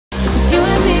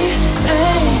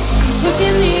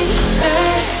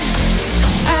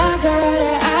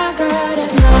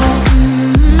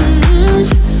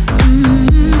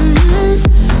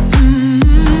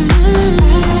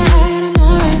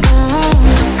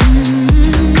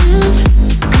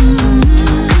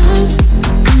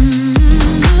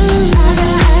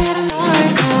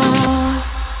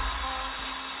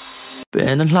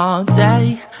Been a long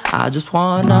day, I just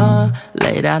wanna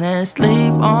lay down and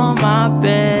sleep on my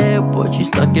bed. But you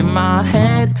stuck in my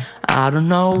head, I don't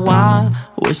know why.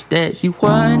 Wish that you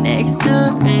were next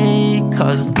to me,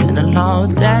 cause it's been a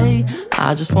long day.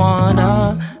 I just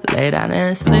wanna lay down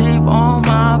and sleep on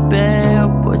my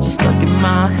bed. But you stuck in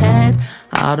my head,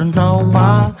 I don't know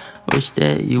why. Wish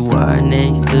that you were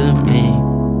next to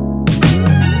me.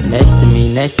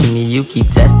 Next to me, you keep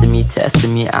testing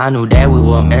me. I knew that we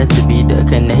were meant to be. The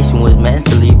connection was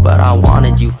mentally, but I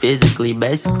wanted you physically.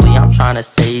 Basically, I'm trying to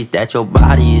say is that your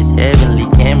body is heavenly,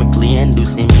 chemically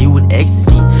inducing me with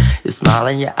ecstasy. Your smile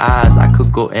in your eyes, I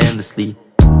could go endlessly.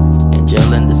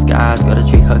 Angel in disguise, gotta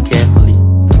treat her carefully.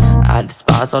 I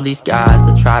despise all these guys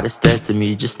that try to step to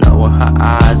me. Just know in her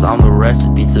eyes, I'm the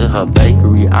recipe to her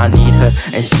bakery. I need her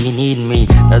and she need me.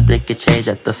 Nothing could change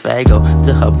at the Fago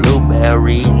to her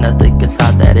blueberry. Nothing could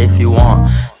top that if you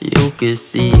want. You can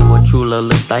see what true love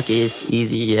looks like. It's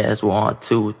easy as 1,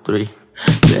 2, 3.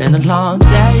 Been a long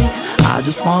day, I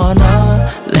just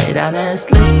wanna lay down and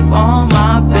sleep on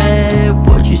my bed.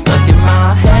 But you stuck in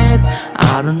my head,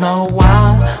 I don't know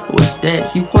why. Wish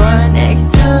that you were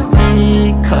next to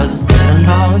me, cause it's been a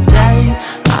long day.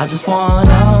 I just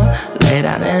wanna lay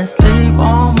down and sleep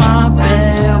on my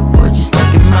bed. But you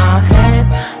stuck in my head,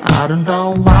 I don't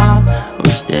know why.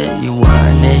 Wish that you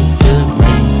were next to me.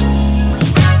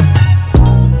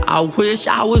 I wish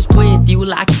I was with you,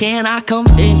 like can I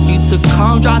convince you to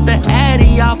come drop the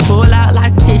addy, I'll pull out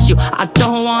like tissue. I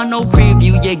don't want no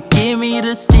preview, yeah, give me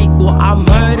the sequel. I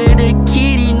murdered a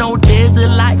kitty, no desert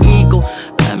like eagle.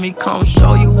 Let me come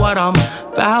show you what I'm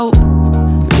about.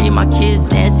 Leave my kids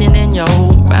dancing in your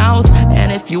mouth.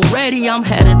 And if you're ready, I'm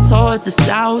heading towards the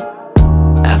south.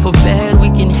 After bed, we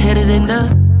can hit it in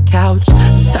the couch.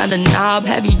 Turn the knob,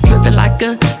 have you dripping like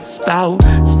a spout.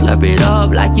 Slurp it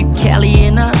up like you Kelly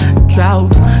in a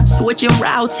drought. Switching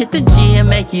routes, hit the G and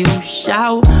make you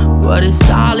shout. But it's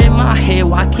all in my head,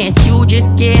 why can't you just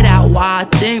get out? Why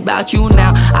I think about you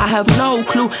now, I have no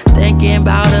clue. Thinking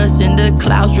about us in the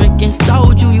clouds, drinking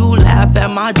soju. You laugh at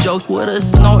my jokes with a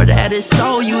snort that is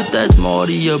so you. There's more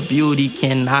to your beauty,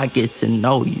 can I get to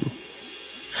know you?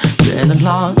 Been a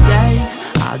long day,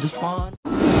 I just want